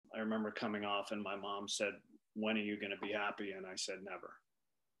remember coming off and my mom said, "When are you going to be happy?" And I said, "Never."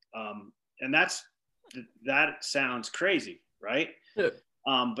 And that sounds crazy, right? Yeah.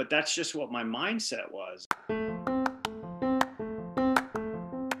 But that's just what my mindset was.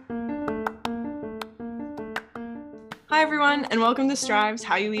 Hi, everyone, and welcome to Strive's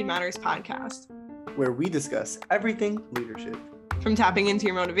How You Lead Matters podcast, where we discuss everything leadership. From tapping into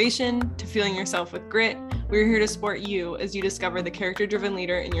your motivation to fueling yourself with grit, we're here to support you as you discover the character-driven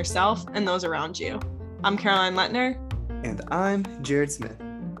leader in yourself and those around you. I'm Caroline Lettner. And I'm Jared Smith.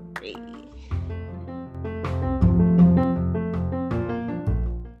 Hey.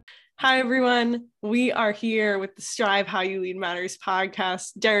 Hi, everyone. We are here with the Strive How You Lead Matters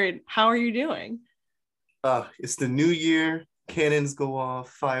podcast. Jared, how are you doing? It's the new year. Cannons go off,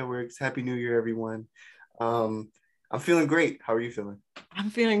 fireworks. Happy New Year, everyone. I'm feeling great. How are you feeling? I'm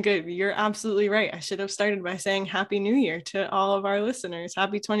feeling good. You're absolutely right. I should have started by saying Happy New Year to all of our listeners.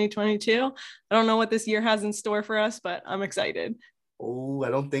 Happy 2022. I don't know what this year has in store for us, but I'm excited. Oh, I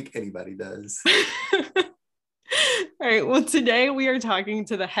don't think anybody does. All right. Well, today we are talking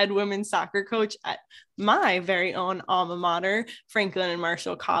to the head women's soccer coach at my very own alma mater, Franklin and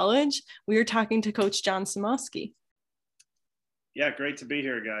Marshall College. We are talking to Coach John Samowski. Yeah, great to be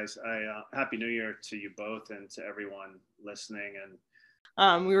here, guys. Happy New Year to you both and to everyone listening.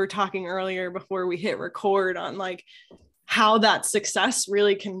 And we were talking earlier before we hit record on like how that success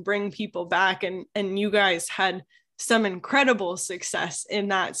really can bring people back, and you guys had some incredible success in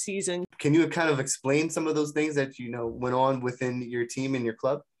that season. Can you kind of explain some of those things that went on within your team and your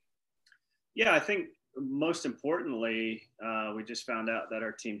club? Yeah, I think most importantly, we just found out that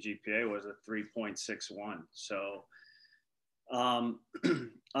our team GPA was a 3.61. So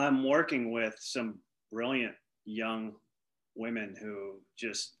I'm working with some brilliant young women who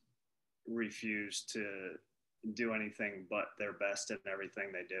just refuse to do anything but their best in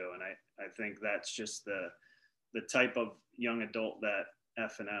everything they do. And I think that's just the type of young adult that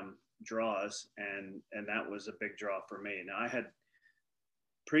F&M draws. And that was a big draw for me. Now, I had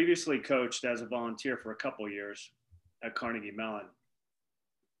previously coached as a volunteer for a couple of years at Carnegie Mellon.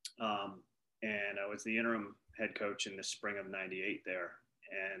 And I was the interim head coach in the spring of '98 there.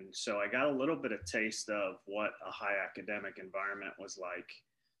 And so I got a little bit of taste of what a high academic environment was like.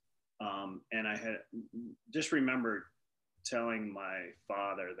 And I had just remembered telling my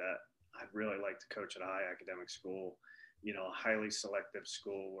father that I'd really like to coach at a high academic school, a highly selective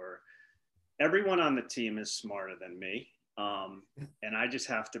school where everyone on the team is smarter than me. And I just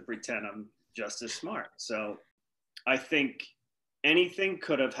have to pretend I'm just as smart. So I think anything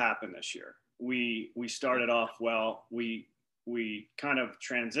could have happened this year. We started off well. We kind of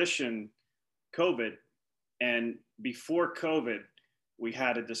transitioned COVID, and before COVID, we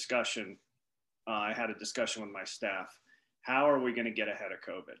had a discussion. I had a discussion with my staff. How are we going to get ahead of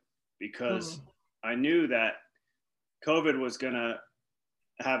COVID? Because I knew that COVID was going to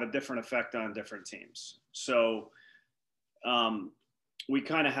have a different effect on different teams. So we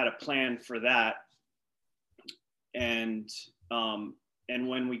kind of had a plan for that. And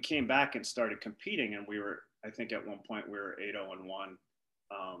when we came back and started competing, and I think at one point we were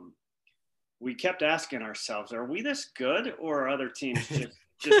 8-0-1. We kept asking ourselves, are we this good, or are other teams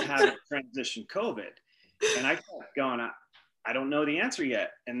just haven't transitioned COVID? And I kept going, I don't know the answer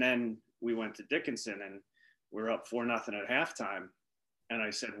yet. And then we went to Dickinson and we're up 4-0 at halftime. And I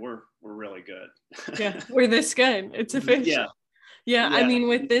said, we're really good. Yeah, we're this good. It's official. Yeah. I mean,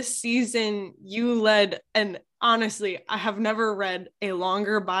 with this season, you led, and honestly, I have never read a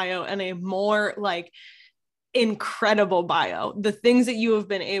longer bio and a more incredible bio. The things that you have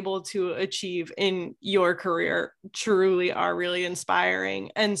been able to achieve in your career truly are really inspiring.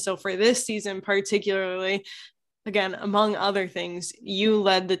 And so for this season, particularly, again, among other things, you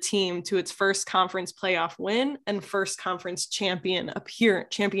led the team to its first conference playoff win and first conference championship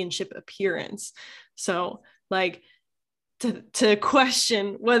appearance. So to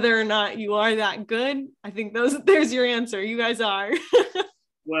question whether or not you are that good, I think there's your answer. You guys are.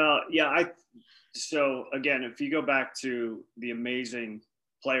 Well, yeah, so again, if you go back to the amazing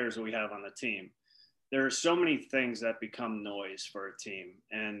players that we have on the team, there are so many things that become noise for a team.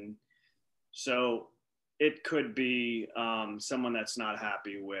 And so it could be someone that's not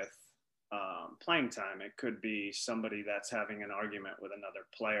happy with playing time. It could be somebody that's having an argument with another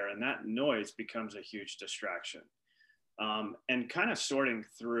player, and that noise becomes a huge distraction. And kind of sorting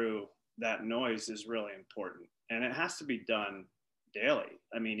through that noise is really important, and it has to be done daily.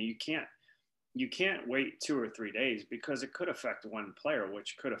 I mean, you can't wait 2 or 3 days, because it could affect one player,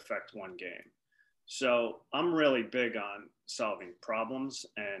 which could affect one game. So I'm really big on solving problems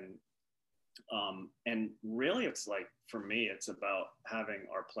and And really, it's like, for me, it's about having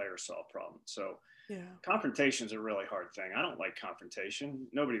our players solve problems. So confrontation is a really hard thing. I don't like confrontation.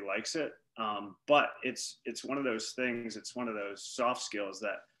 Nobody likes it. But it's one of those things. It's one of those soft skills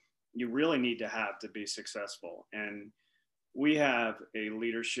that you really need to have to be successful. And we have a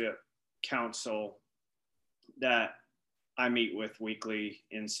leadership council that I meet with weekly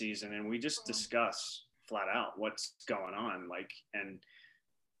in season, and we just discuss flat out what's going on. Like, and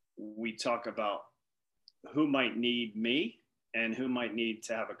we talk about who might need me and who might need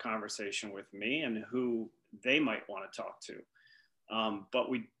to have a conversation with me and who they might want to talk to. But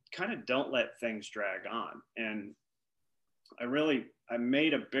we kind of don't let things drag on. And I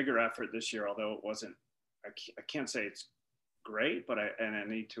made a bigger effort this year, although it wasn't, I can't say it's great, but I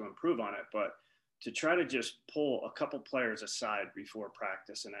need to improve on it, but to try to just pull a couple players aside before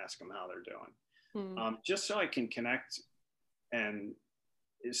practice and ask them how they're doing. Just so I can connect and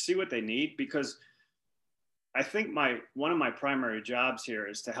see what they need, because I think one of my primary jobs here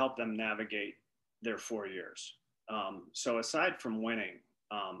is to help them navigate their 4 years. So aside from winning,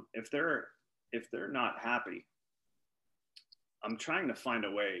 if they're not happy, I'm trying to find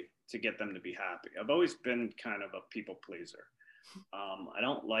a way to get them to be happy. I've always been kind of a people pleaser. I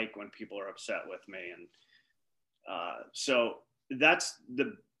don't like when people are upset with me. And so that's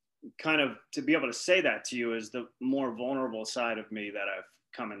the kind of, to be able to say that to you is the more vulnerable side of me that I've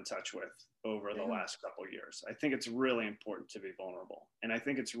come in touch with over the last couple of years. I think it's really important to be vulnerable. And I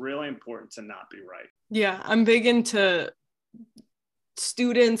think it's really important to not be right. Yeah, I'm big into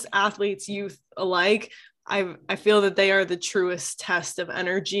students, athletes, youth alike. I feel that they are the truest test of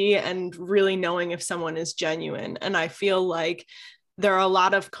energy and really knowing if someone is genuine. And I feel like there are a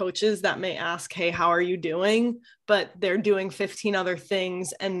lot of coaches that may ask, hey, how are you doing? But they're doing 15 other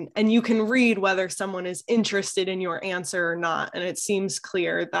things. And you can read whether someone is interested in your answer or not. And it seems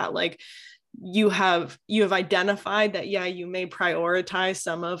clear that like you have identified that, yeah, you may prioritize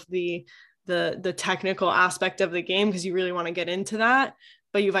some of the technical aspect of the game because you really want to get into that.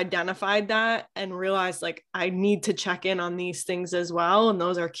 But you've identified that and realized like, I need to check in on these things as well. And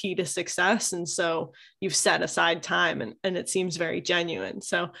those are key to success. And so you've set aside time and it seems very genuine.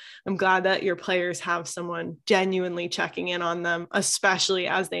 So I'm glad that your players have someone genuinely checking in on them, especially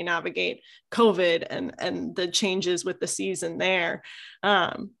as they navigate COVID and the changes with the season there.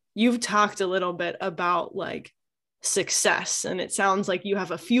 You've talked a little bit about like success, and it sounds like you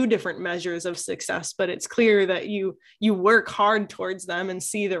have a few different measures of success, but it's clear that you work hard towards them and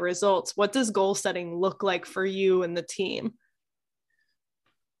see the results. What does goal setting look like for you and the team?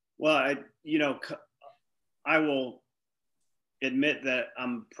 Well, I will admit that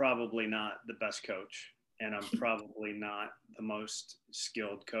I'm probably not the best coach, and I'm probably not the most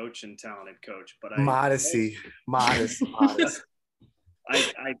skilled coach and talented coach, but modest.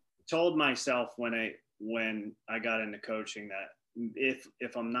 I told myself when I got into coaching that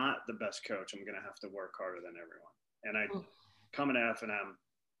if I'm not the best coach, I'm going to have to work harder than everyone. And coming to F&M,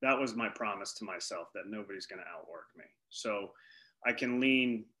 that was my promise to myself, that nobody's going to outwork me. So I can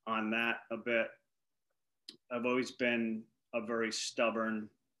lean on that a bit. I've always been a very stubborn,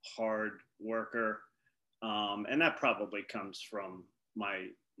 hard worker. And that probably comes from my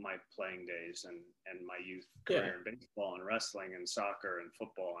playing days and my youth career in baseball and wrestling and soccer and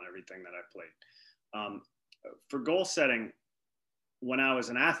football and everything that I played. For goal setting, when I was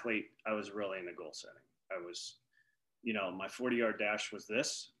an athlete, I was really into goal setting. I was, my 40-yard dash was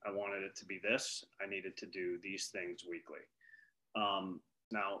this. I wanted it to be this. I needed to do these things weekly.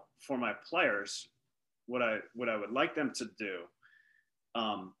 Now, for my players, what I would like them to do,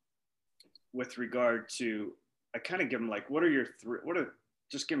 with regard to, I kind of give them like,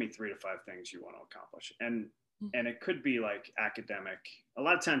 just give me 3 to 5 things you want to accomplish. And it could be like academic. A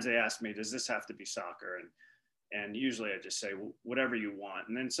lot of times they ask me, does this have to be soccer? And usually I just say, whatever you want.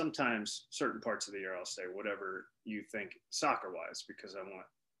 And then sometimes certain parts of the year, I'll say, whatever you think soccer wise, because I want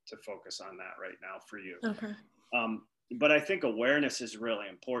to focus on that right now for you. Okay. But I think awareness is really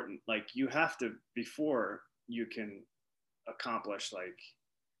important. Like you have to, before you can accomplish like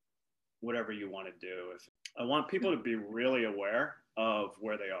whatever you want to do. I want people to be really aware of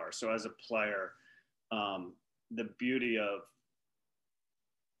where they are. So as a player, the beauty of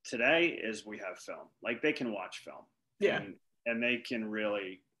today is we have film. Like they can watch film. Yeah. And they can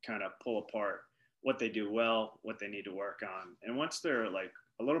really kind of pull apart what they do well, what they need to work on. And once they're like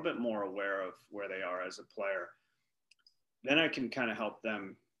a little bit more aware of where they are as a player, then I can kind of help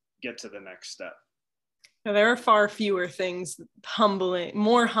them get to the next step. Now, there are far fewer things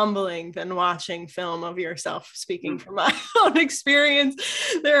more humbling than watching film of yourself. Speaking from my own experience,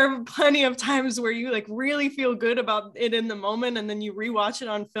 there are plenty of times where you like really feel good about it in the moment, and then you rewatch it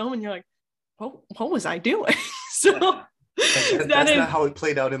on film and you're like, what was I doing? So that's not how it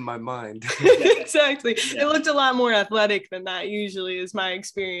played out in my mind. Exactly. It looked a lot more athletic than that, usually, is my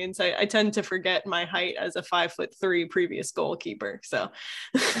experience. I tend to forget my height as a 5'3" previous goalkeeper. So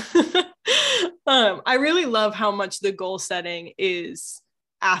I really love how much the goal setting is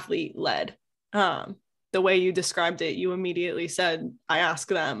athlete led. The way you described it, you immediately said, I ask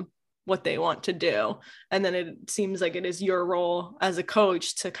them what they want to do. And then it seems like it is your role as a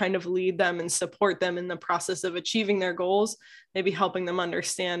coach to kind of lead them and support them in the process of achieving their goals, maybe helping them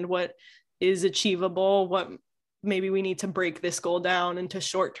understand what is achievable, what maybe we need to break this goal down into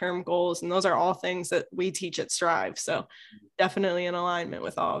short-term goals. And those are all things that we teach at Strive. So definitely in alignment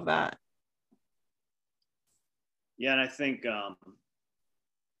with all of that. Yeah. And I think,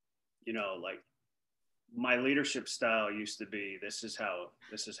 like, my leadership style used to be, this is how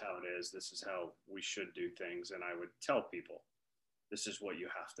it is. This is how we should do things. And I would tell people, this is what you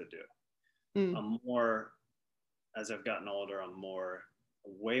have to do. I'm more, as I've gotten older, I'm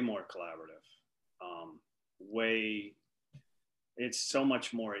way more collaborative. It's so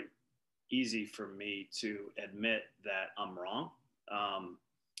much more easy for me to admit that I'm wrong.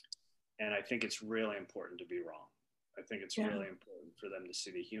 And I think it's really important to be wrong. I think it's really important for them to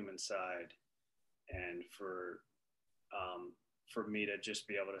see the human side, and for me to just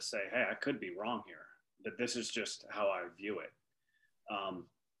be able to say, hey, I could be wrong here, but this is just how I view it.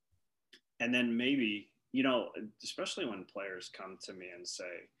 And then maybe, especially when players come to me and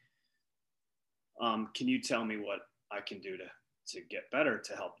say, can you tell me what I can do to get better,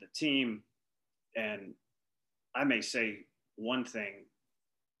 to help the team? And I may say one thing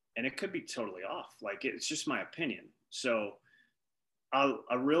and it could be totally off. Like, it's just my opinion. So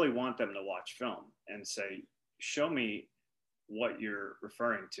I really want them to watch film and say, show me what you're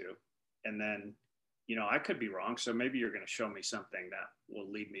referring to. And then, I could be wrong. So maybe you're going to show me something that will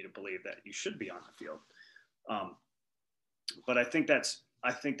lead me to believe that you should be on the field. But I think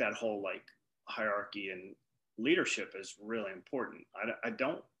that whole like hierarchy and leadership is really important. I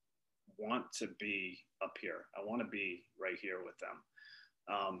don't want to be up here. I want to be right here with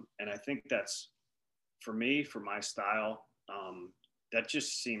them. And I think that's, for me, for my style, that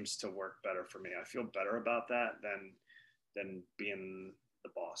just seems to work better for me. I feel better about that than being the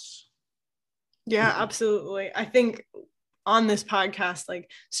boss. Yeah, absolutely. I think on this podcast,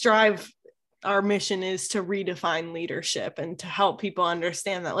 like Strive, our mission is to redefine leadership and to help people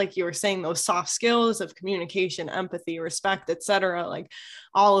understand that, like you were saying, those soft skills of communication, empathy, respect, etc., like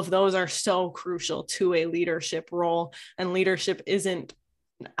all of those are so crucial to a leadership role. And leadership isn't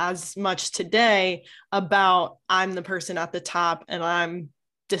as much today about I'm the person at the top and I'm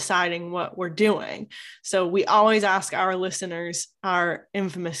deciding what we're doing. So we always ask our listeners our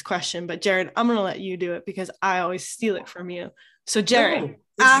infamous question, but Jared, I'm going to let you do it because I always steal it from you. So Jared,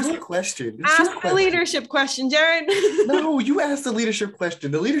 it's your question. Ask the leadership question, Jared. No, you asked the leadership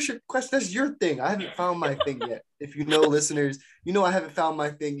question. The leadership question, that's your thing. I haven't found my thing yet. If you know, listeners, I haven't found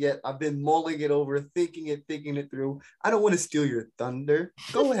my thing yet. I've been mulling it over, thinking it through. I don't want to steal your thunder.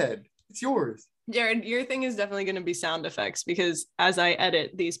 Go ahead. It's yours. Jared, your thing is definitely going to be sound effects, because as I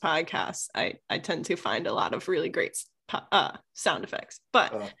edit these podcasts, I tend to find a lot of really great sound effects.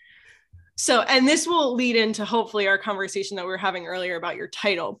 But so, and this will lead into hopefully our conversation that we were having earlier about your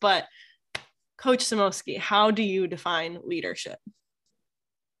title. But Coach Samoski, how do you define leadership?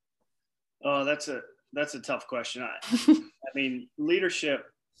 Oh, that's a tough question. I mean, leadership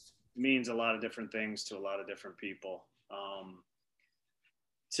means a lot of different things to a lot of different people.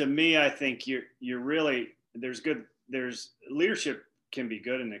 To me, I think you're really, there's leadership can be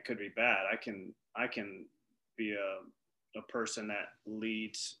good and it could be bad. I can be a person that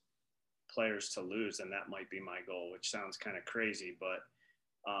leads players to lose, and that might be my goal, which sounds kind of crazy, but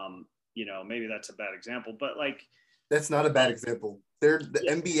maybe that's a bad example, but like, that's not a bad example. They're the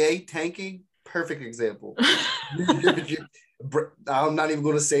NBA tanking, perfect example. I'm not even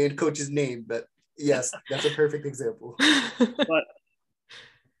going to say a coach's name, but yes, that's a perfect example. But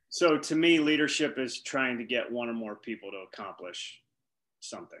so to me, leadership is trying to get one or more people to accomplish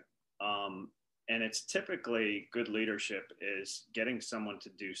something. And it's typically, good leadership is getting someone to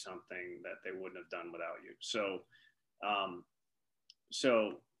do something that they wouldn't have done without you. So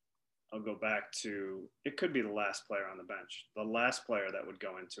I'll go back to, it could be the last player on the bench, the last player that would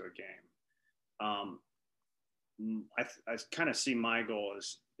go into a game. I kind of see my goal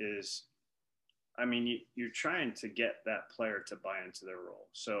is I mean, you're trying to get that player to buy into their role.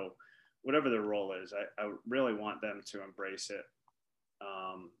 So whatever their role is, I really want them to embrace it,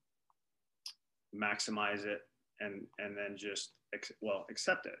 maximize it, and then just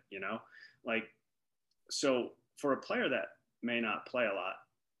accept it, like, so for a player that may not play a lot,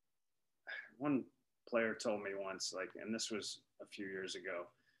 one player told me once, like, and this was a few years ago,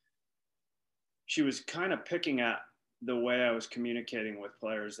 she was kind of picking at the way I was communicating with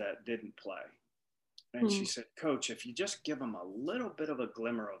players that didn't play. And she said, Coach, if you just give them a little bit of a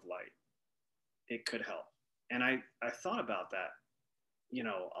glimmer of light, it could help. And I thought about that, you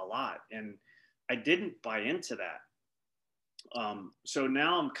know, a lot. And I didn't buy into that. So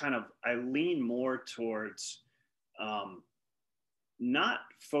now I lean more towards not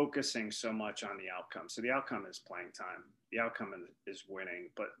focusing so much on the outcome. So the outcome is playing time. The outcome is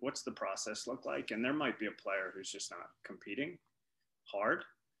winning, but what's the process look like? And there might be a player who's just not competing hard.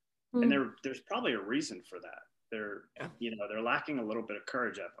 And there's probably a reason for that. They're lacking a little bit of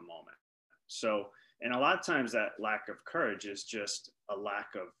courage at the moment. So, and a lot of times that lack of courage is just a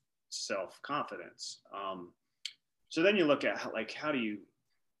lack of self-confidence. So then you look at how do you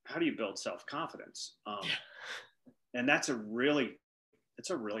build self-confidence? And it's a really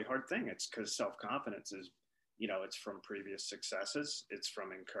hard thing. It's because self-confidence is, it's from previous successes, it's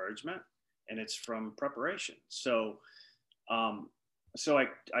from encouragement, and it's from preparation. So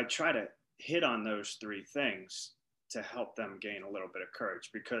I try to hit on those three things to help them gain a little bit of courage,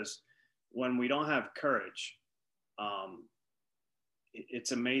 because when we don't have courage,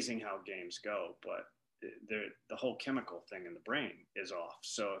 it's amazing how games go, but the whole chemical thing in the brain is off.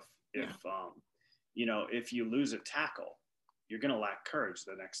 So if you lose a tackle, you're going to lack courage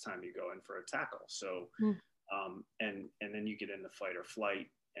the next time you go in for a tackle. So, and then you get into fight or flight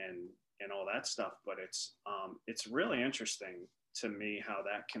and all that stuff. But it's really interesting to me how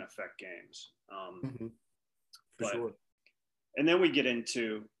that can affect games. For sure. And then we get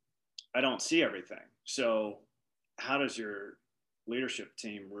into, I don't see everything. So how does your leadership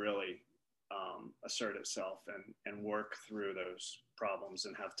team really assert itself and work through those problems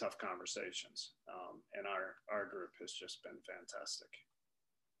and have tough conversations? And our group has just been fantastic.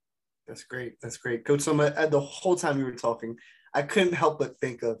 That's great. Coach Summer, the whole time you were talking, I couldn't help but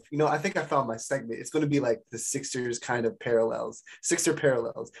think of, I think I found my segment. It's going to be like the Sixer parallels.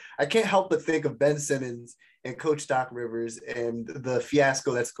 I can't help but think of Ben Simmons and Coach Doc Rivers and the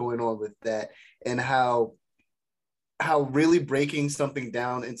fiasco that's going on with that, and how really breaking something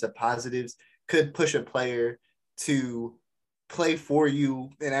down into positives could push a player to play for you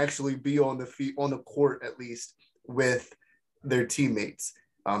and actually be on the court, at least with their teammates.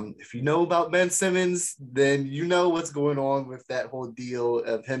 If you know about Ben Simmons, then you know what's going on with that whole deal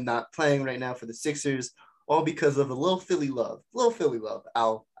of him not playing right now for the Sixers, all because of a little Philly love.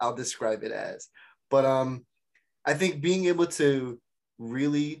 I'll describe it as. But I think being able to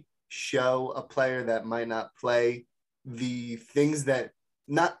really show a player that might not play the things that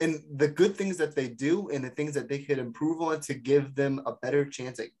the good things that they do and the things that they could improve on to give them a better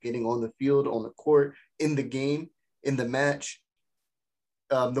chance at getting on the field, on the court, in the game, in the match.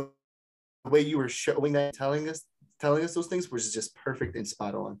 The way you were showing that, telling us those things was just perfect and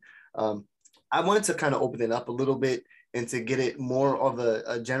spot on. I wanted to kind of open it up a little bit and to get it more of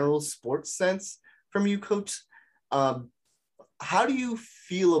a general sports sense from you, Coach. How do you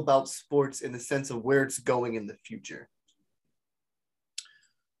feel about sports in the sense of where it's going in the future?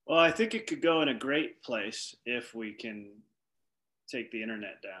 Well, I think it could go in a great place if we can take the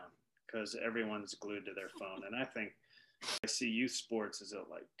internet down, because everyone's glued to their phone. And I think I see youth sports as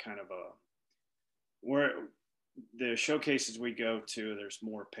where the showcases we go to, there's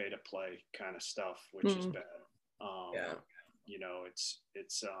more pay to play kind of stuff, which is bad.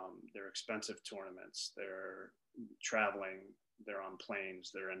 They're expensive tournaments. They're traveling. They're on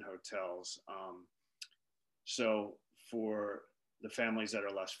planes. They're in hotels. So for the families that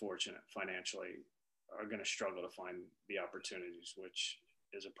are less fortunate financially are going to struggle to find the opportunities, which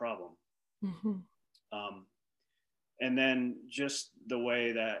is a problem. And then just the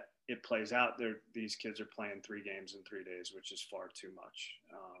way that it plays out there, these kids are playing 3 games in 3 days, which is far too much.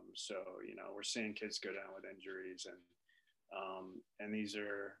 So, we're seeing kids go down with injuries, and these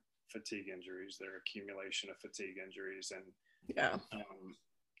are fatigue injuries. They're accumulation of fatigue injuries.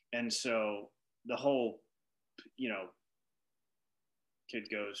 And so the whole, kid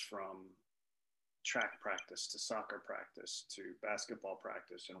goes from track practice to soccer practice to basketball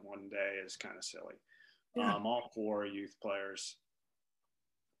practice in one day is kind of silly. All 4 youth players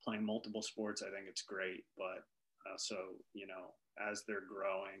playing multiple sports, I think it's great, but also, as they're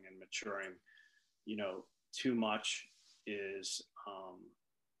growing and maturing, too much is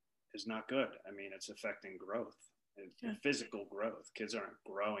not good. I mean, it's affecting growth and physical growth. Kids aren't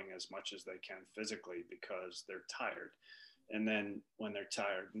growing as much as they can physically because they're tired. And then when they're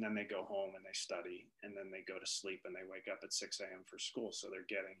tired, and then they go home and they study, and then they go to sleep and they wake up at 6 a.m. for school. So they're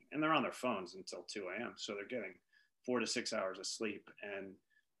on their phones until 2 a.m. So they're getting 4 to 6 hours of sleep. And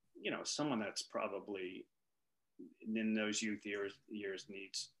someone that's probably in those youth years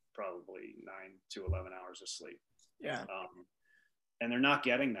needs probably 9 to 11 hours of sleep. Yeah. And they're not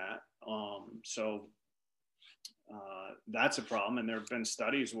getting that. So that's a problem. And there have been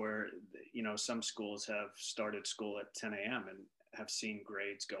studies where, some schools have started school at 10 a.m. and have seen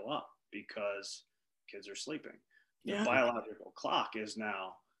grades go up because kids are sleeping. The biological clock is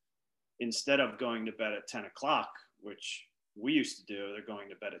now, instead of going to bed at 10 o'clock, which we used to do, they're going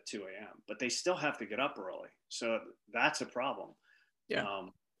to bed at 2 a.m., but they still have to get up early. So that's a problem. Yeah.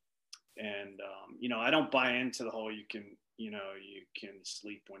 I don't buy into the whole, you can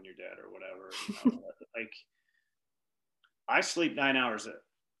sleep when you're dead or whatever. Like, I sleep 9 hours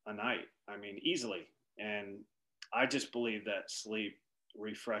a night. I mean, easily. And I just believe that sleep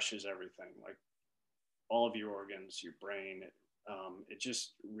refreshes everything, like all of your organs, your brain. It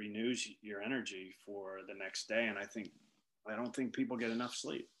just renews your energy for the next day. And I don't think people get enough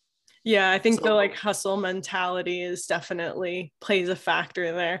sleep. Yeah, I think the hustle mentality is definitely plays a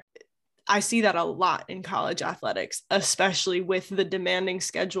factor there. I see that a lot in college athletics, especially with the demanding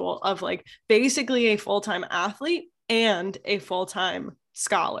schedule of basically a full-time athlete and a full-time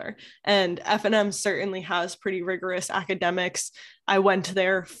scholar. And F&M certainly has pretty rigorous academics. I went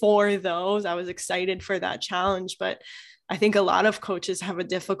there for those. I was excited for that challenge, but I think a lot of coaches have a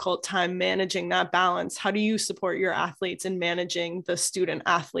difficult time managing that balance. How do you support your athletes in managing the student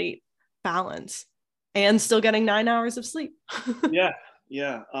athlete balance and still getting 9 hours of sleep?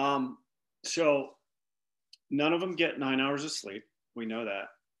 Yeah. So none of them get 9 hours of sleep. We know that.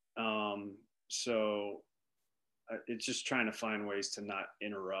 So it's just trying to find ways to not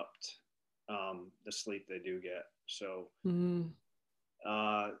interrupt the sleep they do get. So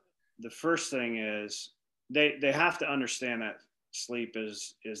the first thing is they have to understand that sleep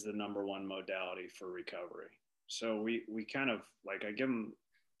is the number one modality for recovery. So we kind of I give them,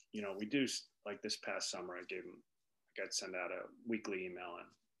 we do this past summer, I'd send out a weekly email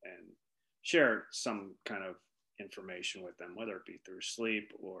and share some kind of information with them, whether it be through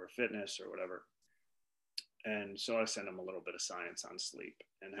sleep or fitness or whatever. And so I send them a little bit of science on sleep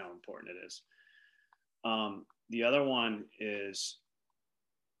and how important it is. The other one is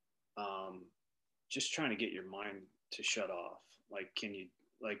just trying to get your mind to shut off.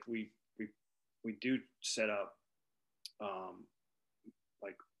 We do set up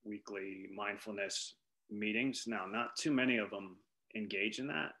weekly mindfulness meetings. Now, not too many of them engage in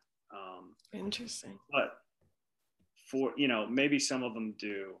that. Interesting. But for, maybe some of them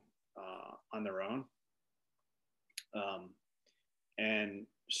do on their own. And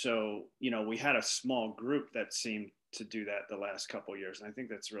so, we had a small group that seemed to do that the last couple of years. And I think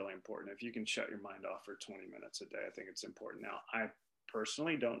that's really important. If you can shut your mind off for 20 minutes a day, I think it's important. Now, I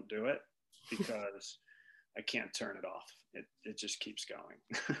personally don't do it because I can't turn it off. It just keeps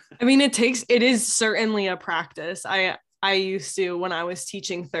going. I mean, it is certainly a practice. I used to, when I was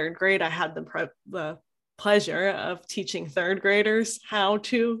teaching third grade, I had the pleasure of teaching third graders how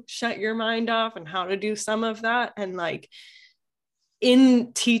to shut your mind off and how to do some of that. And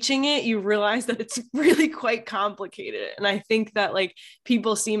in teaching it, you realize that it's really quite complicated. And I think that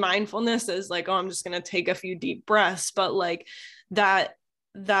people see mindfulness as oh, I'm just going to take a few deep breaths, but that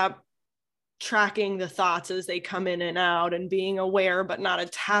tracking the thoughts as they come in and out and being aware, but not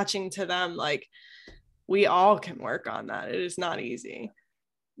attaching to them. We all can work on that. It is not easy.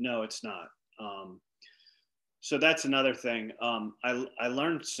 No, it's not. So that's another thing. I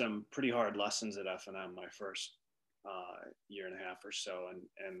learned some pretty hard lessons at F&M my first year and a half or so.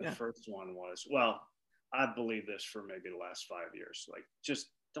 And the first one was, well, I believe this for maybe the last 5 years, just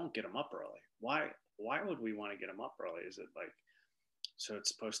don't get them up early. Why would we want to get them up early? Is it so it's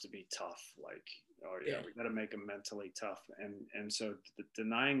supposed to be tough? We got to make them mentally tough. And so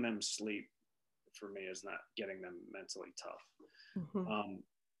denying them sleep for me is not getting them mentally tough. Mm-hmm.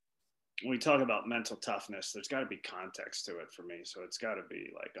 When we talk about mental toughness, there's got to be context to it for me. So it's got to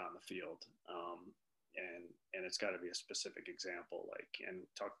be on the field. And it's got to be a specific example, and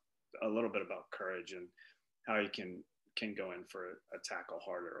talk a little bit about courage and how you can go in for a tackle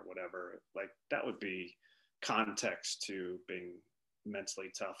harder or whatever. That would be context to being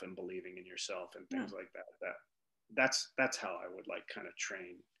mentally tough and believing in yourself and things like that. That's how I would kind of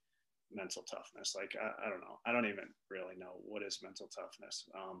train mental toughness. I don't know. I don't even really know what is mental toughness.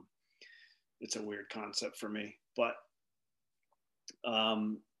 It's a weird concept for me, but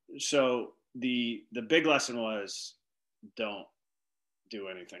so the big lesson was don't do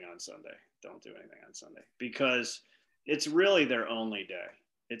anything on Sunday. Don't do anything on Sunday because it's really their only day.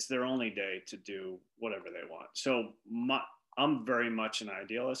 It's their only day to do whatever they want. So I'm very much an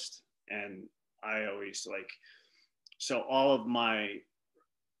idealist, and I always so all of my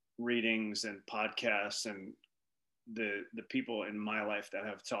readings and podcasts and the people in my life that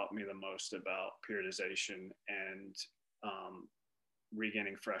have taught me the most about periodization and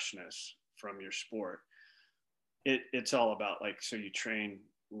regaining freshness from your sport. It's all about, like, so you train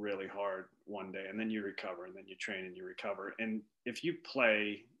really hard one day and then you recover, and then you train and you recover. And if you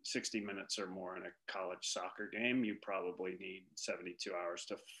play 60 minutes or more in a college soccer game, you probably need 72 hours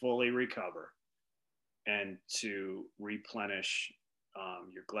to fully recover and to replenish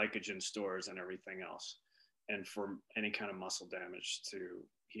your glycogen stores and everything else, and for any kind of muscle damage to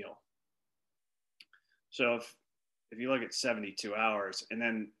heal. So if you look at 72 hours, and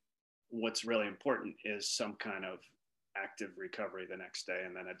then what's really important is some kind of active recovery the next day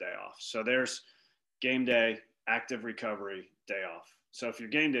and then a day off. So there's game day, active recovery, day off. So if your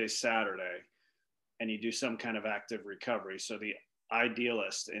game day is Saturday and you do some kind of active recovery, so the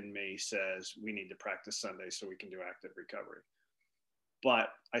idealist in me says we need to practice Sunday so we can do active recovery. But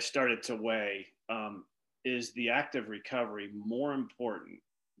I started to weigh, is the active recovery more important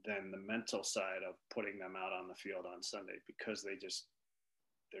than the mental side of putting them out on the field on Sunday? Because they're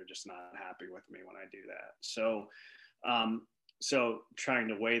just not happy with me when I do that. So trying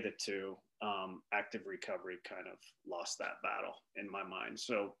to weigh the two, active recovery kind of lost that battle in my mind.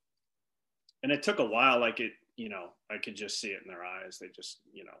 So, and it took a while, like it, I could just see it in their eyes. They just,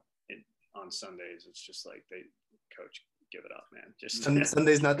 on Sundays, it's just like, coach, give it up, man. Just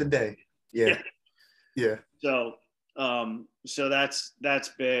Sunday's not the day. Yeah. So that's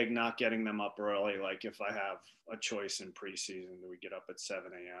big, not getting them up early. Like if I have a choice in preseason, do we get up at 7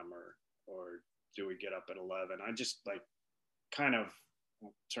 a.m. or do we get up at 11? I just like kind of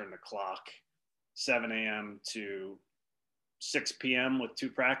turn the clock 7 a.m. to 6 p.m. with 2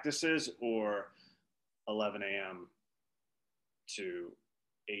 practices, or 11 a.m. to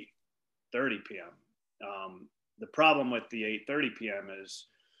 8:30 p.m. The problem with the 8:30 p.m. is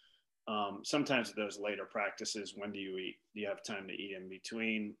sometimes those later practices, when do you eat? Do you have time to eat in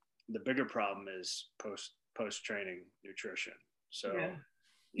between? The bigger problem is post training nutrition. So yeah.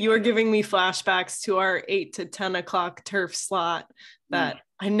 You are giving me flashbacks to our 8 to 10 o'clock turf slot that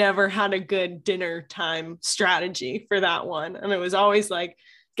I never had a good dinner time strategy for that one. And it was always like,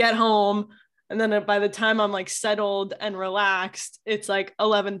 get home. And then by the time I'm like settled and relaxed, it's like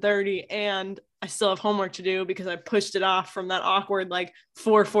 11:30 and I still have homework to do because I pushed it off from that awkward like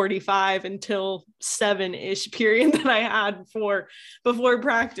 4:45 until 7-ish period that I had before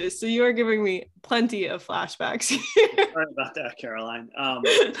practice. So you are giving me plenty of flashbacks. Sorry about that, Caroline.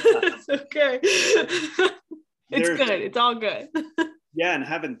 It's okay. It's good. It's all good. Yeah, and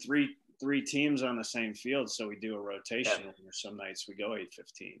having three teams on the same field, so we do a rotation. Yeah. Or some nights we go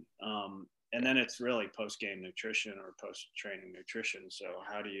 8:15. And then it's really post-game nutrition or post-training nutrition. So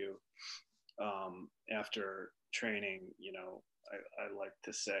how do you, after training, I like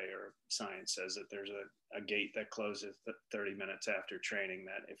to say, or science says that there's a gate that closes 30 minutes after training,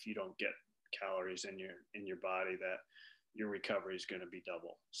 that if you don't get calories in your body, that your recovery is going to be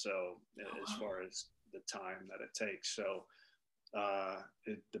double. So as far as the time that it takes. So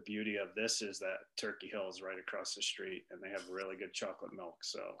the beauty of this is that Turkey Hill is right across the street and they have really good chocolate milk.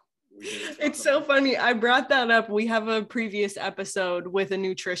 So it's so funny. I brought that up. We have a previous episode with a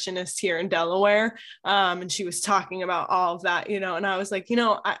nutritionist here in Delaware. And she was talking about all of that, and I was like,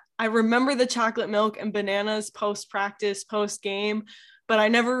 I remember the chocolate milk and bananas post-practice, post-game, but I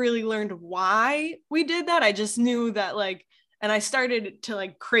never really learned why we did that. I just knew that and I started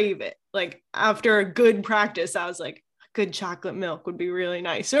to crave it. Like after a good practice, I was like, good chocolate milk would be really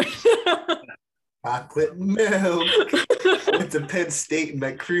nice. Chocolate milk. I went to Penn State and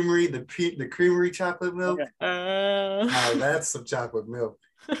that creamery, the creamery chocolate milk. Now that's some chocolate milk.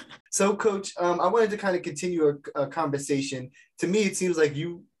 So, Coach, I wanted to kind of continue a conversation. To me, it seems like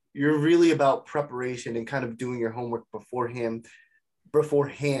you're really about preparation and kind of doing your homework beforehand.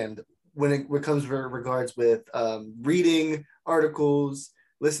 When it comes to regards with reading articles,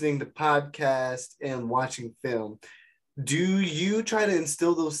 listening to podcasts, and watching film. Do you try to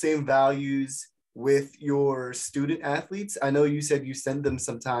instill those same values with your student athletes? I know you said you send them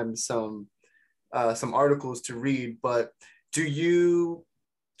sometimes some articles to read, but do you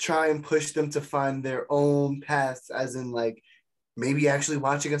try and push them to find their own paths, as in maybe actually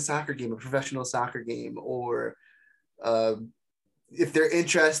watching a soccer game, a professional soccer game, or if they're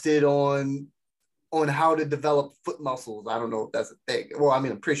interested on how to develop foot muscles? I don't know if that's a thing. Well, I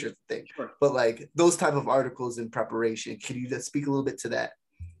mean, I'm pretty sure it's a thing, sure. But those type of articles in preparation, can you just speak a little bit to that?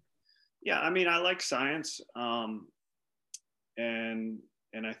 Yeah, I mean, I like science, and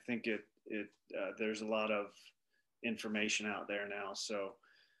I think it there's a lot of information out there now. So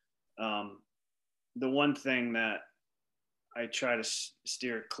the one thing that I try to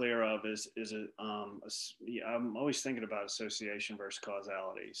steer clear of is yeah, I'm always thinking about association versus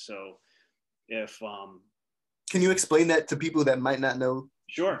causality. So if can you explain that to people that might not know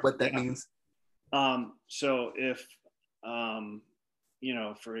sure, what that yeah. means? So if you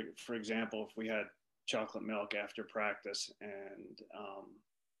know, for example, if we had chocolate milk after practice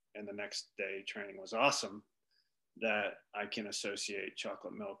and the next day training was awesome, that I can associate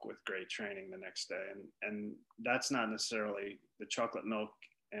chocolate milk with great training the next day. And that's not necessarily the chocolate milk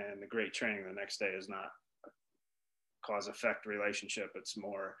and the great training the next day is not a cause effect relationship. It's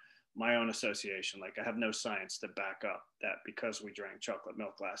more my own association. Like I have no science to back up that because we drank chocolate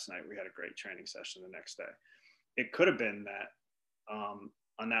milk last night, we had a great training session the next day. It could have been that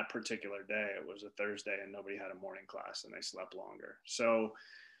on that particular day, it was a Thursday and nobody had a morning class and they slept longer. So,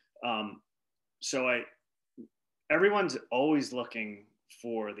 so everyone's always looking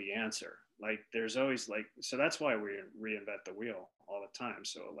for the answer. Like there's always like, so that's why we reinvent the wheel all the time.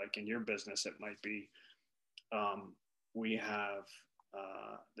 So like in your business, it might be, we have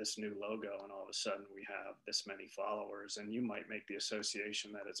this new logo and all of a sudden we have this many followers and you might make the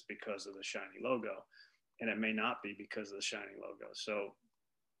association that it's because of the shiny logo and it may not be because of the shiny logo. So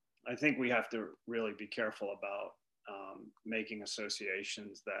I think we have to really be careful about making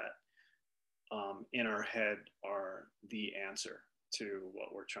associations that in our head are the answer to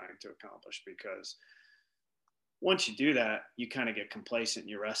what we're trying to accomplish, because once you do that, you kind of get complacent,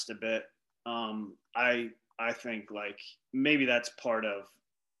 you rest a bit. I think like maybe that's part of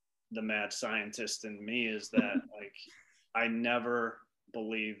the mad scientist in me is that like I never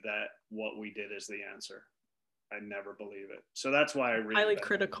believe that what we did is the answer. I never believe it. So that's why I highly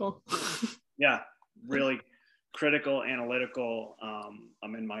critical. Yeah, really critical, analytical.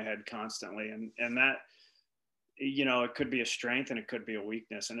 I'm in my head constantly, and that, you know, it could be a strength and it could be a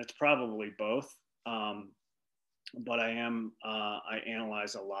weakness, and it's probably both. But I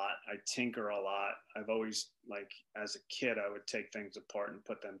analyze a lot. I tinker a lot. I've always, like as a kid, I would take things apart and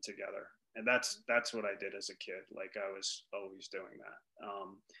put them together, and that's what I did as a kid. Like I was always doing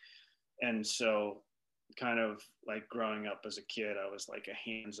that, and so kind of like growing up as a kid, I was like a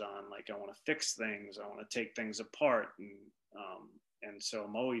hands-on, like I want to fix things, I want to take things apart, and so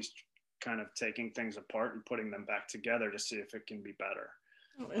I'm always kind of taking things apart and putting them back together to see if it can be better.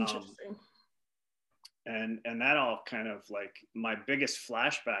 Oh, interesting. And that all kind of like my biggest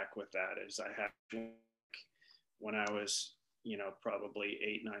flashback with that is I had when I was, you know,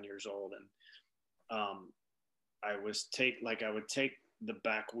 probably 8-9 years old, and I would take the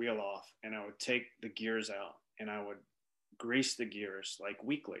back wheel off and I would take the gears out and I would grease the gears like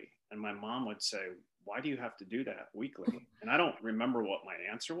weekly. And my mom would say, "Why do you have to do that weekly?" And I don't remember what my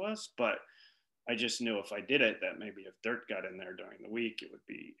answer was, but I just knew if I did it, that maybe if dirt got in there during the week, it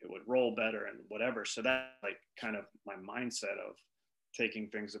would roll better and whatever. So that like kind of my mindset of taking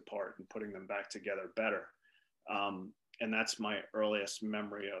things apart and putting them back together better. And that's my earliest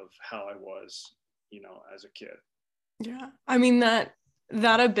memory of how I was, you know, as a kid. Yeah. I mean, that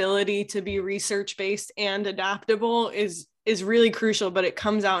ability to be research based and adaptable is really crucial, but it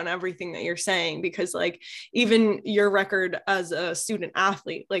comes out in everything that you're saying, because like even your record as a student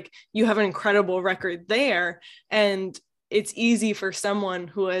athlete, like you have an incredible record there, and it's easy for someone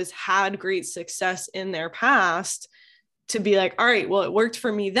who has had great success in their past to be like, all right, well, it worked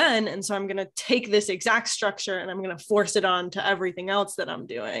for me then, and so I'm going to take this exact structure and I'm going to force it on to everything else that I'm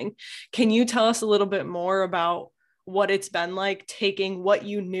doing. Can you tell us a little bit more about what it's been like taking what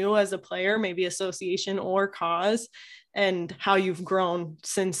you knew as a player, maybe association or cause, and how you've grown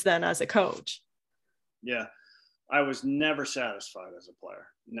since then as a coach? Yeah, I was never satisfied as a player.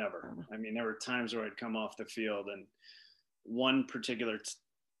 Never. I mean, there were times where I'd come off the field and one particular,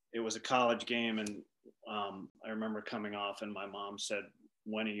 it was a college game. And I remember coming off and my mom said,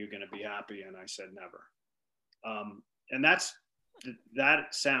 "When are you going to be happy?" And I said, "Never." And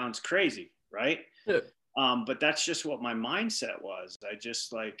that sounds crazy, right? Yeah. But that's just what my mindset was.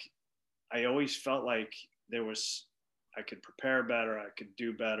 I always felt like I could prepare better. I could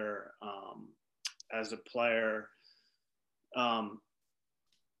do better as a player.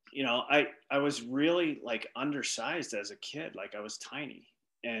 You know, I was really like undersized as a kid. Like I was tiny.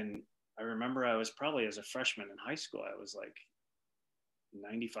 And I remember I was probably as a freshman in high school, I was like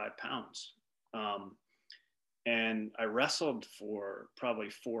 95 pounds. And I wrestled for probably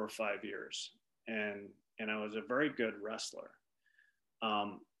 4 or 5 years. And I was a very good wrestler.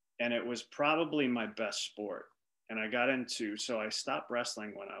 And it was probably my best sport. And so I stopped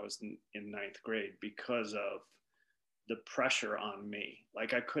wrestling when I was in 9th grade because of the pressure on me.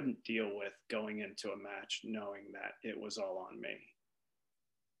 Like I couldn't deal with going into a match knowing that it was all on me.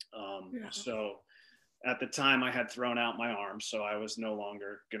 So at the time I had thrown out my arm, so I was no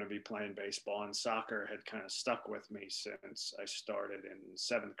longer going to be playing baseball, and soccer had kind of stuck with me since I started in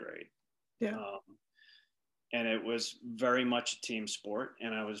 7th grade. Yeah. And it was very much a team sport,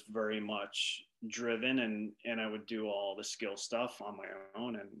 and I was very much driven, and I would do all the skill stuff on my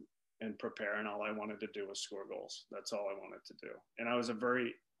own and prepare, and all I wanted to do was score goals. That's all I wanted to do. And I was a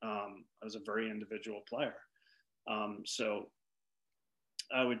very individual player. So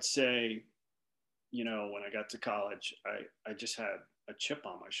I would say, you know, when I got to college, I just had a chip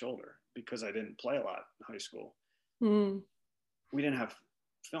on my shoulder because I didn't play a lot in high school. Mm. We didn't have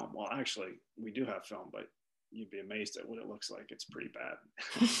film. Well, actually, we do have film, but you'd be amazed at what it looks like. It's pretty bad.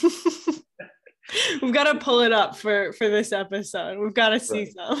 We've got to pull it up for this episode. We've got to see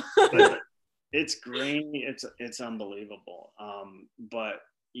some. It's grainy. It's unbelievable. But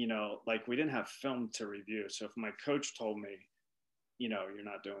you know, like we didn't have film to review. So if my coach told me, you know, you're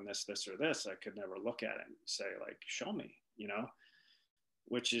not doing this, this, or this, I could never look at it and say, like, show me, you know,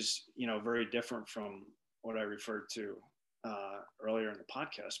 which is, you know, very different from what I referred to earlier in the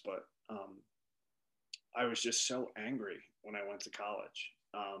podcast. But I was just so angry when I went to college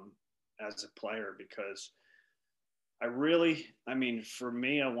as a player because I mean, for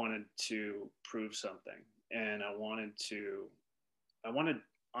me, I wanted to prove something, and I wanted,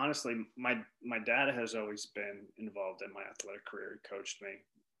 honestly, my dad has always been involved in my athletic career. He coached me.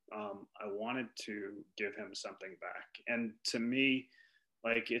 I wanted to give him something back. And to me,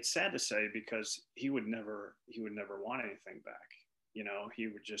 like, it's sad to say because he would never want anything back. You know, he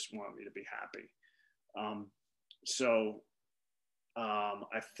would just want me to be happy.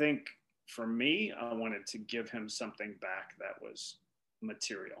 I think for me, I wanted to give him something back that was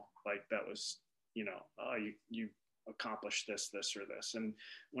material, like that was, you know, you accomplished this, this, or this. And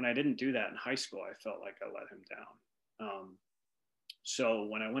when I didn't do that in high school, I felt like I let him down. So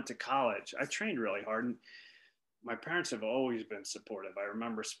when I went to college, I trained really hard, and my parents have always been supportive. I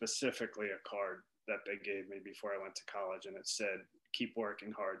remember specifically a card that they gave me before I went to college, and it said, "Keep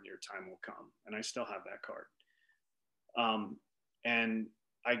working hard and your time will come." And I still have that card. And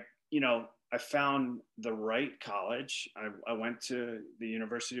I found the right college. I went to the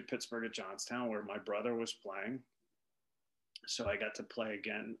University of Pittsburgh at Johnstown, where my brother was playing. So I got to play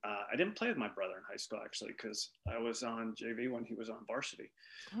again. I didn't play with my brother in high school, actually, because I was on JV when he was on varsity.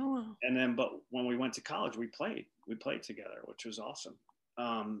 Oh, wow. And then, but when we went to college, we played together, which was awesome.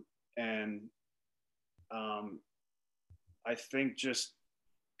 I think just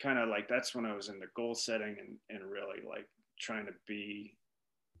kind of like, that's when I was into goal setting and really like trying to be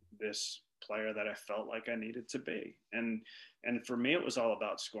this player that I felt like I needed to be. And for me, it was all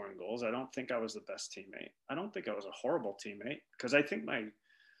about scoring goals. I don't think I was the best teammate. I don't think I was a horrible teammate, because I think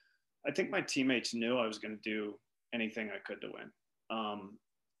my teammates knew I was going to do anything I could to win.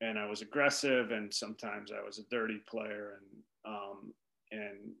 And I was aggressive, and sometimes I was a dirty player,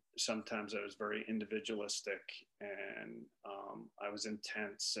 and sometimes I was very individualistic, and I was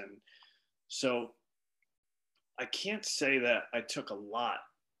intense. And so I can't say that I took a lot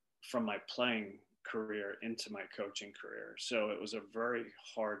from my playing career into my coaching career. So it was a very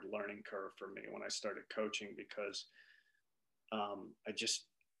hard learning curve for me when I started coaching, because I just,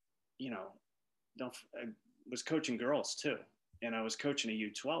 I was coaching girls too. And I was coaching a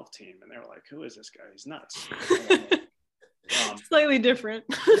U12 team, and they were like, "Who is this guy? He's nuts." Slightly different.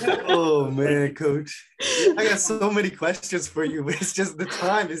 Oh man, coach. I got so many questions for you, but it's just the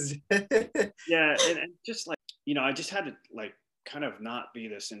time is yeah, and just like, I just had to like kind of not be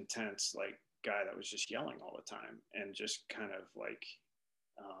this intense like guy that was just yelling all the time, and just kind of like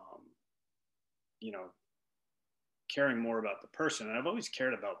caring more about the person. And I've always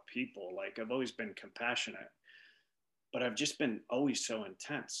cared about people. Like, I've always been compassionate, but I've just been always so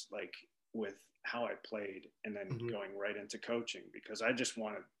intense, like with how I played, and then going right into coaching, because I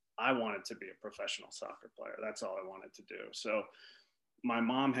wanted to be a professional soccer player. That's all I wanted to do. So my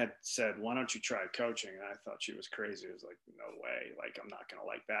mom had said, "Why don't you try coaching?" And I thought she was crazy. I was like, "No way. Like, I'm not going to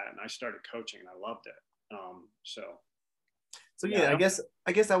like that." And I started coaching, and I loved it. So yeah,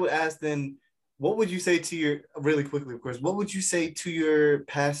 I guess I would ask then, what would you say to your, really quickly, of course, what would you say to your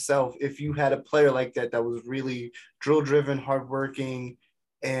past self if you had a player like that was really drill driven, hardworking,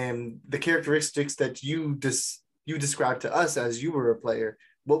 and the characteristics that you described to us as you were a player?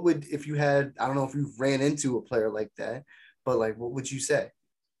 What would, if you had, I don't know if you've ran into a player like that, but like, what would you say?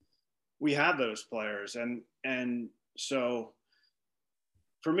 We have those players, and so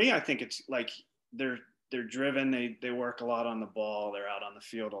for me, I think it's like they're driven. They work a lot on the ball. They're out on the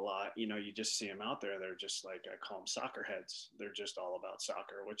field a lot. You just see them out there. They're just like, I call them soccer heads. They're just all about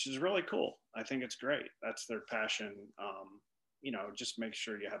soccer, which is really cool. I think it's great. That's their passion. just make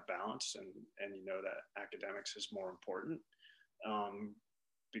sure you have balance, and you know that academics is more important.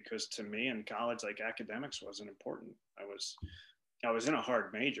 Because to me in college, like, academics wasn't important. I was in a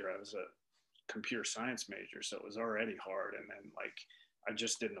hard major. I was a computer science major, so it was already hard. And then, like, I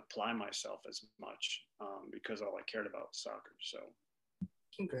just didn't apply myself as much, because all I cared about was soccer. So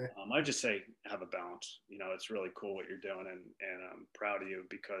Okay. I just say have a balance. It's really cool what you're doing, and I'm proud of you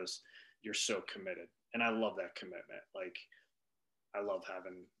because you're so committed. And I love that commitment. Like, I love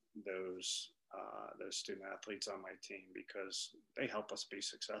having those student athletes on my team because they help us be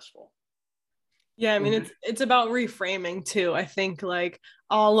successful. Yeah, I mean, it's about reframing too. I think, like,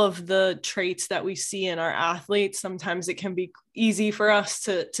 all of the traits that we see in our athletes, sometimes it can be easy for us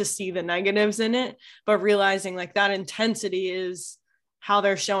to see the negatives in it, but realizing, like, that intensity is how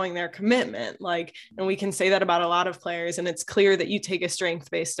they're showing their commitment. Like, and we can say that about a lot of players, and it's clear that you take a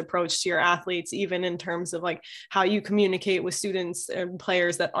strength-based approach to your athletes, even in terms of, like, how you communicate with students and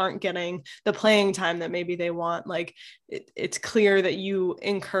players that aren't getting the playing time that maybe they want. Like, it's clear that you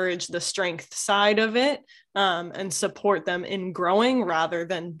encourage the strength side of it, and support them in growing rather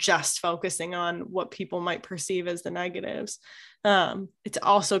than just focusing on what people might perceive as the negatives. It's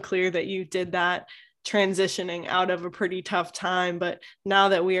also clear that you did that transitioning out of a pretty tough time, but now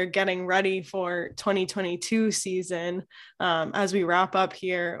that we are getting ready for 2022 season, as we wrap up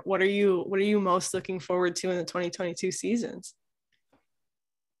here, what are you most looking forward to in the 2022 seasons?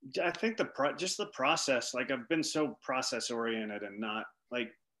 I think just the process. Like, I've been so process oriented, and not like,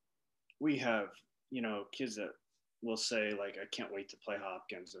 we have kids that will say, like, I can't wait to play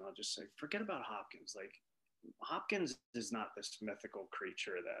Hopkins, and I'll just say, forget about Hopkins. Like, Hopkins is not this mythical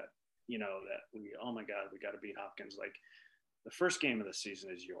creature that oh my God, we got to beat Hopkins. Like, the first game of the season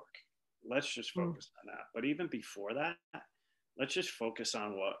is York. Let's just focus on that. But even before that, let's just focus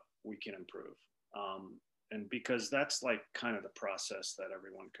on what we can improve. And because that's, like, kind of the process that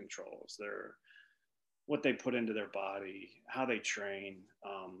everyone controls. What they put into their body, how they train,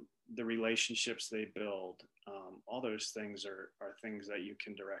 the relationships they build, all those things are things that you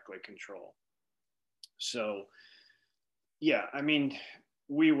can directly control. So, yeah, I mean,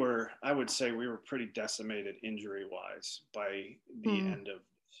 I would say we were pretty decimated injury wise by the end of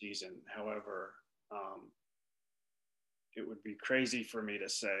the season. However, it would be crazy for me to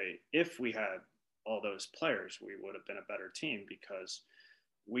say if we had all those players, we would have been a better team, because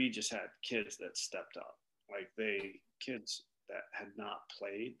we just had kids that stepped up. Like, kids that had not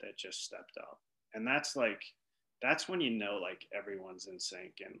played that just stepped up. And that's when like, everyone's in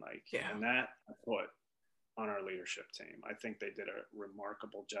sync, and like, and that I put on our leadership team. I think they did a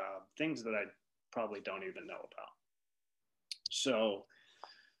remarkable job, things that I probably don't even know about. So,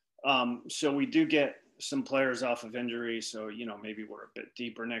 so we do get some players off of injury. So, maybe we're a bit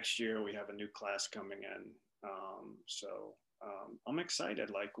deeper next year. We have a new class coming in. So I'm excited.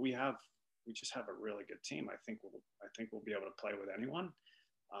 Like, we just have a really good team. I think we'll be able to play with anyone.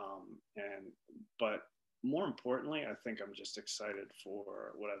 But more importantly, I think I'm just excited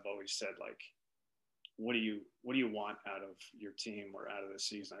for what I've always said. Like, what do you want out of your team or out of the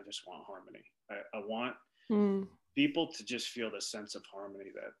season? I just want harmony. I want people to just feel the sense of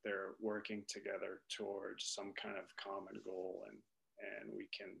harmony, that they're working together towards some kind of common goal, and we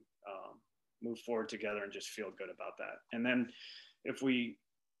can move forward together and just feel good about that. And then if we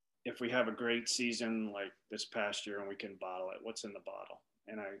have a great season like this past year and we can bottle it, what's in the bottle?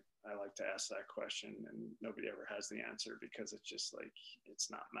 And I like to ask that question, and nobody ever has the answer, because it's just like,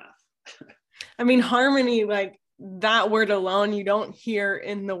 it's not math. I mean, harmony, like, that word alone, you don't hear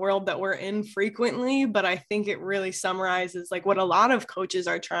in the world that we're in frequently, but I think it really summarizes, like, what a lot of coaches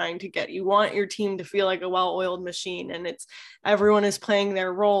are trying to get. You want your team to feel like a well-oiled machine, and it's everyone is playing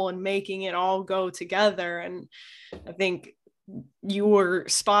their role and making it all go together. And I think you were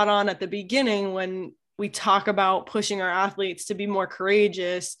spot on at the beginning when we talk about pushing our athletes to be more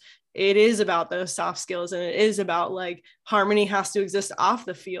courageous. It is about those soft skills, and it is about, like, harmony has to exist off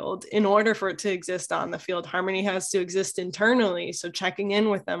the field in order for it to exist on the field. Harmony has to exist internally. So checking in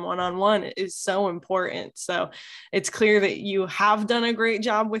with them one-on-one is so important. So it's clear that you have done a great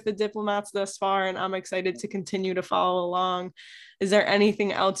job with the Diplomats thus far, and I'm excited to continue to follow along. Is there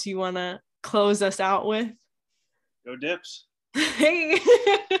anything else you want to close us out with? Go Dips. Hey.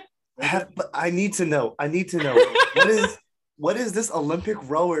 I need to know. What is this Olympic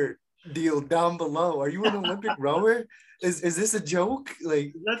rower deal down below? Are you an Olympic rower? Is this a joke?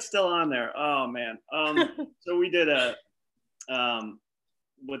 Like, that's still on there. Oh man. So we did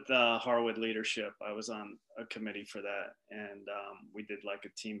with the Harwood leadership, I was on a committee for that, and we did like a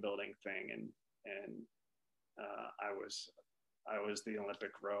team building thing, and I was the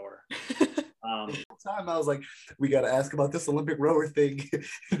Olympic rower. Time I was like, we got to ask about this Olympic rower thing.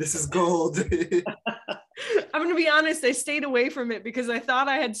 This is gold. I'm gonna be honest, I stayed away from it because I thought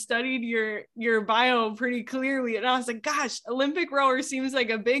I had studied your bio pretty clearly, and I was like, gosh, Olympic rower seems like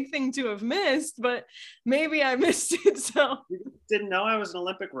a big thing to have missed, but maybe I missed it. So you didn't know I was an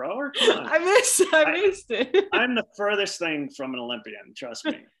Olympic rower? Come on. I missed it. I'm the furthest thing from an Olympian, trust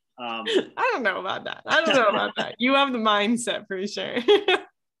me. I don't know about that. You have the mindset for sure.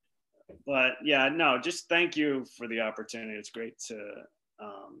 But yeah, no, just thank you for the opportunity. It's great to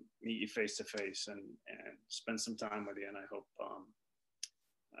meet you face to face and spend some time with you. And I hope,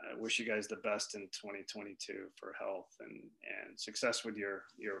 I wish you guys the best in 2022 for health and success with your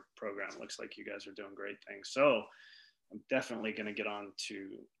program. It looks like you guys are doing great things. So I'm definitely going to get on to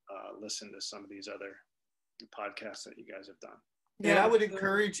listen to some of these other podcasts that you guys have done. And I would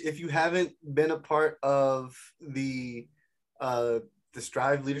encourage, if you haven't been a part of the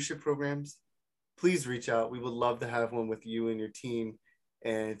Strive leadership programs, please reach out. We would love to have one with you and your team,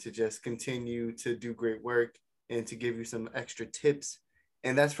 and to just continue to do great work and to give you some extra tips.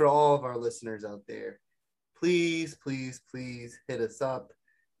 And that's for all of our listeners out there. Please, please, please hit us up.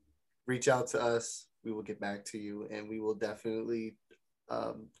 Reach out to us. We will get back to you, and we will definitely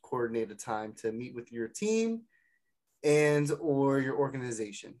coordinate a time to meet with your team and or your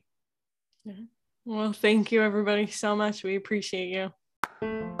organization. Yeah. Well, thank you everybody so much. We appreciate you.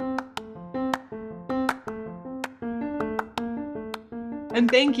 And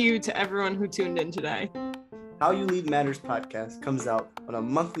thank you to everyone who tuned in today. How You Lead Matters podcast comes out on a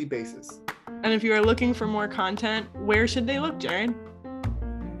monthly basis. And if you are looking for more content, where should they look, Jared?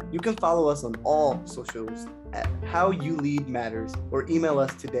 You can follow us on all socials at How You Lead Matters, or email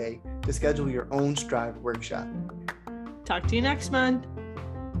us today to schedule your own Strive workshop. Talk to you next month.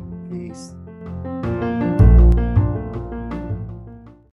 Peace.